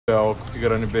Ако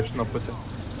цигара не беше на пътя.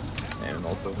 Не е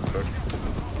много тъжно човек.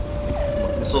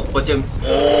 Мисля от пътя ми.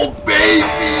 О,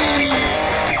 бейби!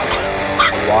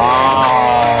 Вау!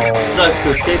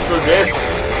 Sucesso des!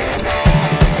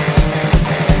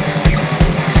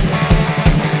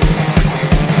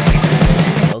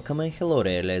 Welcome and hello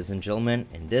there, ladies and gentlemen.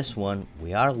 In this one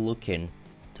we are looking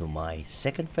to my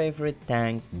second favorite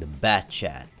tank, the Bat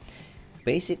Chat.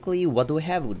 Basically, what do we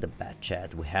have with the Bat Chat?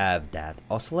 We have that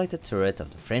oscillated turret of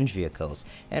the French vehicles,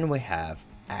 and we have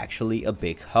actually a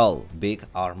big hull, big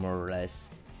armorless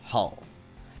hull.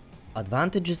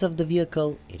 Advantages of the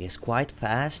vehicle: it is quite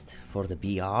fast for the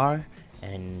BR,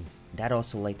 and that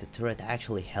oscillated turret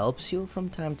actually helps you from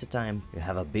time to time. You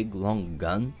have a big long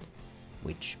gun,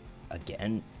 which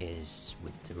again is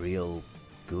with real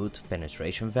good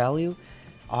penetration value.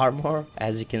 Armor,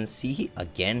 as you can see,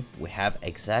 again we have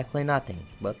exactly nothing,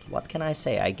 but what can I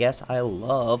say? I guess I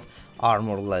love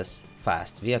armorless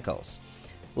fast vehicles.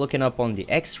 Looking up on the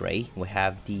X-ray, we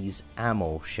have these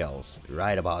ammo shells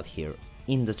right about here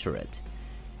in the turret.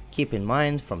 Keep in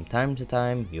mind, from time to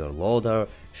time your loader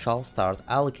shall start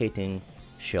allocating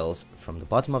shells from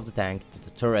the bottom of the tank to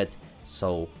the turret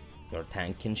so your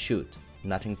tank can shoot.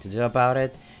 Nothing to do about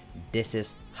it. This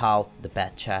is how the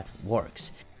Bat Chat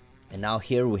works. And now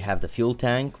here we have the fuel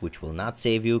tank, which will not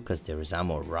save you because there is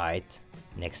ammo right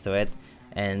next to it,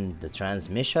 and the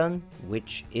transmission,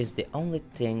 which is the only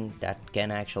thing that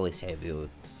can actually save you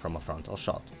from a frontal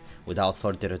shot. Without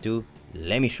further ado,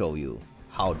 let me show you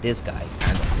how this guy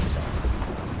handles himself.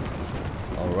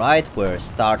 Alright, we're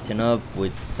starting up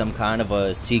with some kind of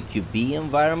a CQB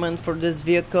environment for this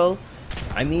vehicle.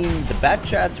 I mean, the Bat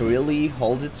Chat really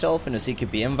holds itself in a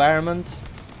CQB environment,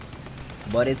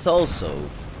 but it's also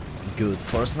good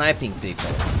for sniping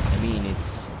people. I mean,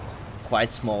 it's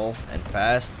quite small and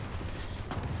fast.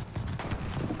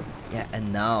 Yeah,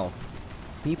 and now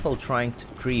people trying to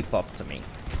creep up to me.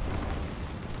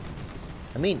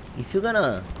 I mean, if you're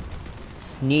gonna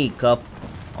sneak up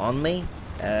on me,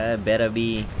 better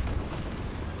be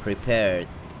prepared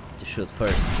to shoot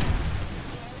first.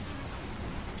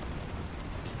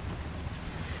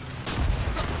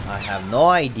 I have no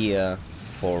idea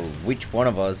for which one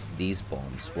of us these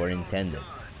bombs were intended.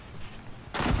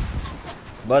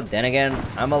 But then again,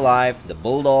 I'm alive, the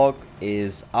Bulldog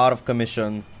is out of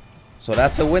commission, so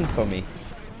that's a win for me.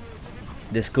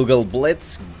 This Kugel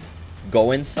Blitz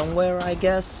going somewhere, I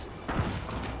guess?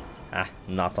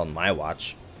 Not on my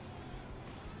watch.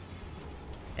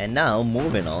 And now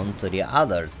moving on to the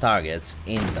other targets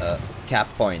in the cap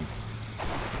point.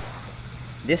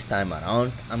 This time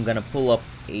around, I'm gonna pull up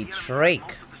a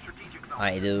Drake.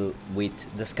 I do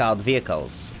with the scout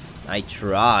vehicles. I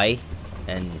try,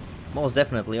 and most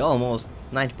definitely almost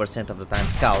 90% of the time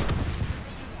scout.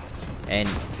 And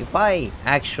if I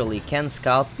actually can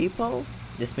scout people,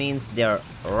 this means they're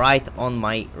right on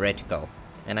my reticle,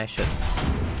 and I shoot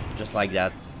just like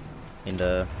that in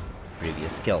the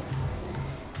previous kill.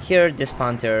 Here this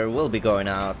Panther will be going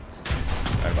out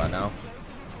right about now.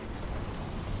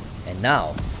 And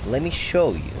now let me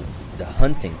show you the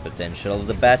hunting potential of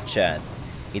the Bat Chat.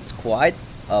 It's quite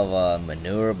of a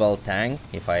maneuverable tank,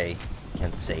 if I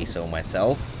can say so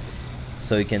myself.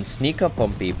 So you can sneak up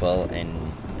on people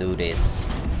and do this.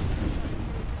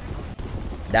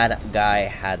 That guy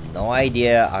had no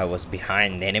idea I was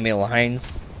behind enemy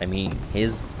lines, I mean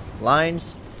his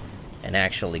lines, and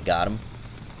actually got him.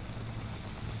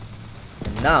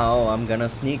 And now I'm gonna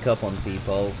sneak up on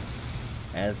people,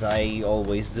 as I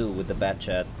always do with the Bat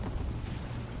Chat.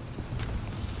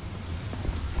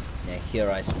 Here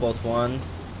I spot one.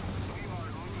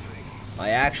 I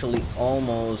actually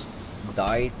almost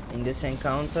died in this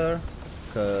encounter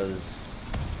because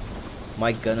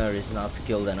my gunner is not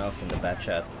skilled enough in the Bat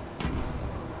Chat.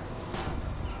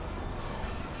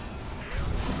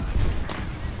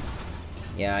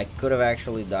 Yeah, I could have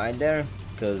actually died there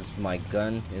because my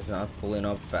gun is not pulling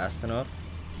up fast enough.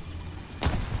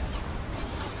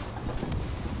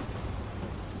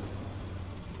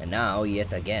 And now,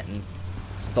 yet again,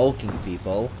 stalking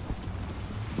people.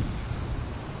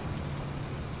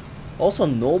 Also,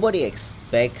 nobody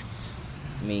expects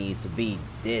me to be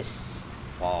this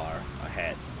far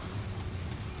ahead.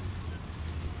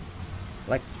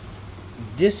 Like,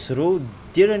 this route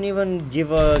didn't even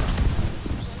give a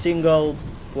single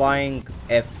flying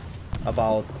F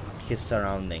about his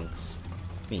surroundings.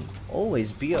 I mean,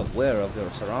 always be aware of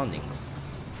your surroundings.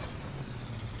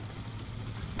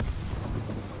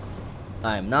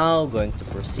 I am now going to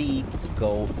proceed to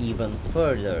go even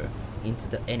further into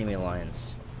the enemy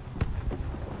lines.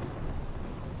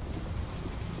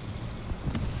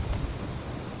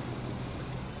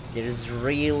 There is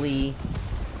really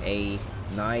a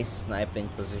nice sniping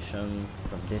position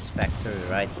from this factory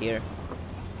right here.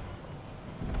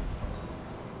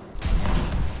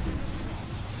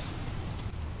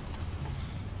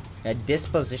 At this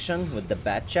position with the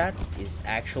bat chat is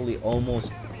actually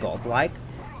almost godlike,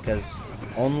 because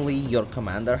only your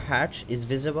commander hatch is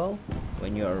visible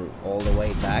when you're all the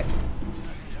way back,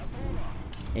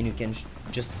 and you can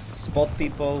just spot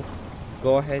people,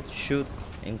 go ahead, shoot,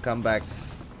 and come back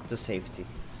to safety.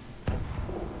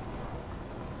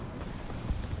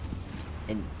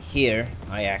 And here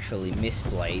I actually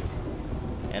misplayed,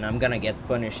 and I'm gonna get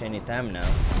punished anytime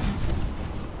now.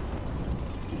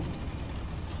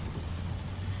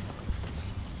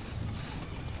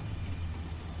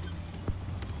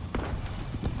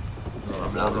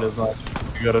 Не значи,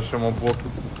 тигъра ще му блоки.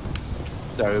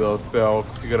 Тях да успява,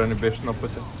 ако тигъра не беше на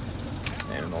пътя.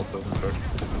 Не е много тъжно човек.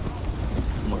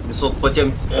 Махни се от пътя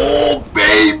ми. О,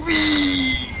 бейби!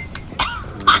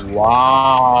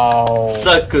 Вау!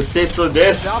 Съка се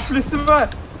съдес! Ляп ли си,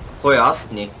 бе? Кой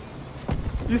аз? Не.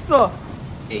 Иса!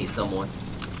 Иса мой.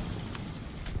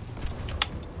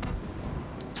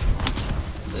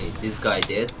 Hey, this guy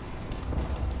dead.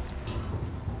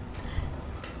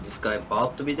 This guy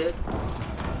about to be dead.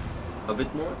 A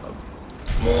bit more.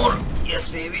 More. Yes,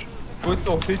 baby. Който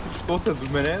се усети, че то се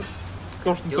до мене,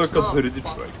 точно той като зареди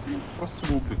човек. Просто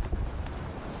го уби.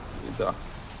 И да.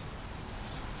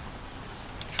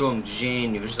 Чувам движение,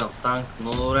 не виждам танк,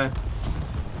 много добре.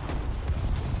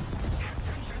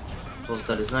 Този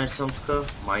дали знае, че съм тук?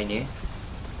 Май не.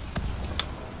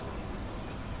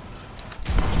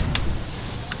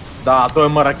 Да, той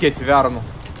има ракети, вярно.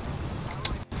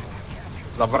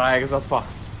 Забравях за това.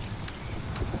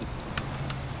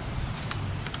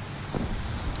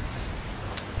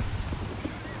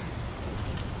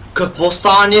 Какво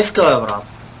става днеска, бе, брат?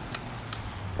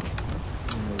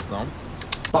 Не знам.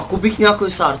 Пак убих някой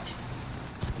с арти.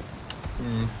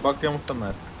 Пак имам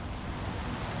 18.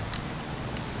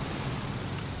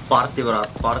 Парти,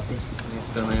 брат, парти.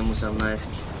 Днеска не имам 18.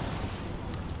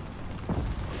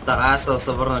 Старая се да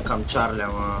се върна към Чарли,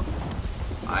 ама...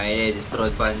 Айде,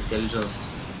 Destroyed by Intelligence.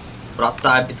 Брат,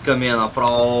 тая битка ми е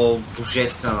направо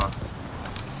божествена.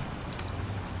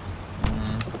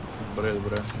 Добре,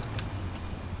 добре.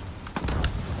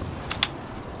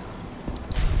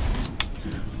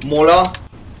 Моля!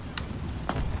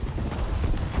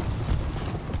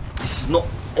 Но...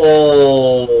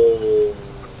 Ооо!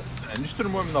 Нищо не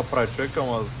може да ми направи човек,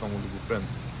 ама да съм любопрен.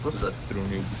 Просто За- се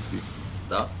трилни убити.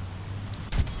 Да.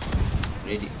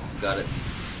 Ready, got it.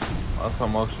 Аз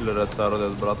съм actually retarded,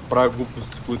 брат. Правя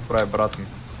глупости, които прави брат ми.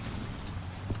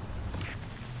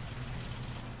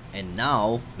 And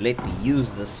now, let me use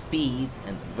the speed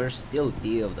and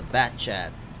versatility of the bat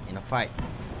chat in a fight.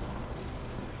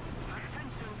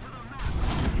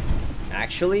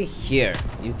 Actually, here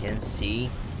you can see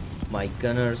my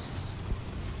gunner's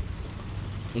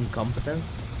incompetence,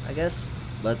 I guess,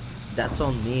 but that's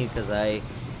on me because I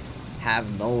have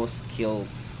no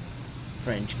skilled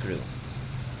French crew.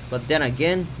 But then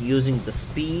again, using the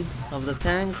speed of the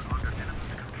tank,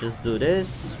 just do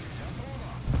this.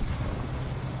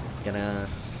 Gonna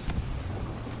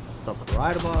stop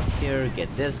right about here, get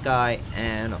this guy,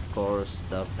 and of course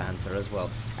the Panther as well.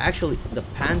 Actually, the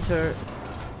Panther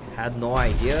had no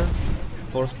idea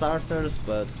for starters,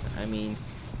 but I mean,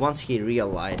 once he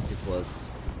realized, it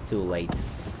was too late.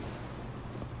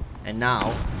 And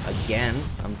now, again,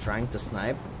 I'm trying to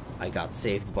snipe. I got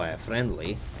saved by a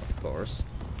friendly, of course.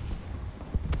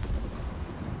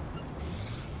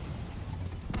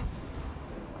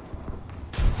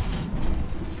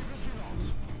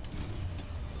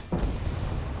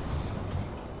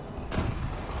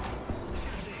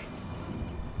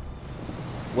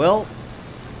 Well,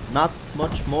 not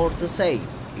much more to say.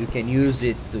 You can use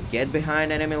it to get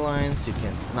behind enemy lines, you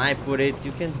can snipe with it,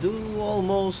 you can do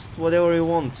almost whatever you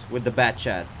want with the bat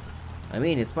chat. I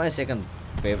mean, it's my second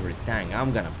favorite tank.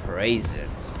 I'm gonna praise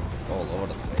it all over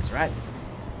the place, right?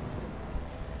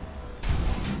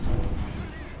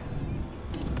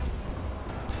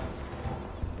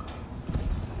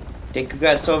 Thank you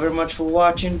guys so very much for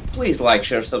watching. Please like,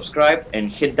 share, subscribe, and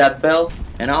hit that bell.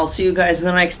 And I'll see you guys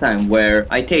the next time, where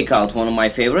I take out one of my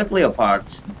favorite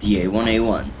Leopards, the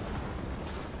A1A1.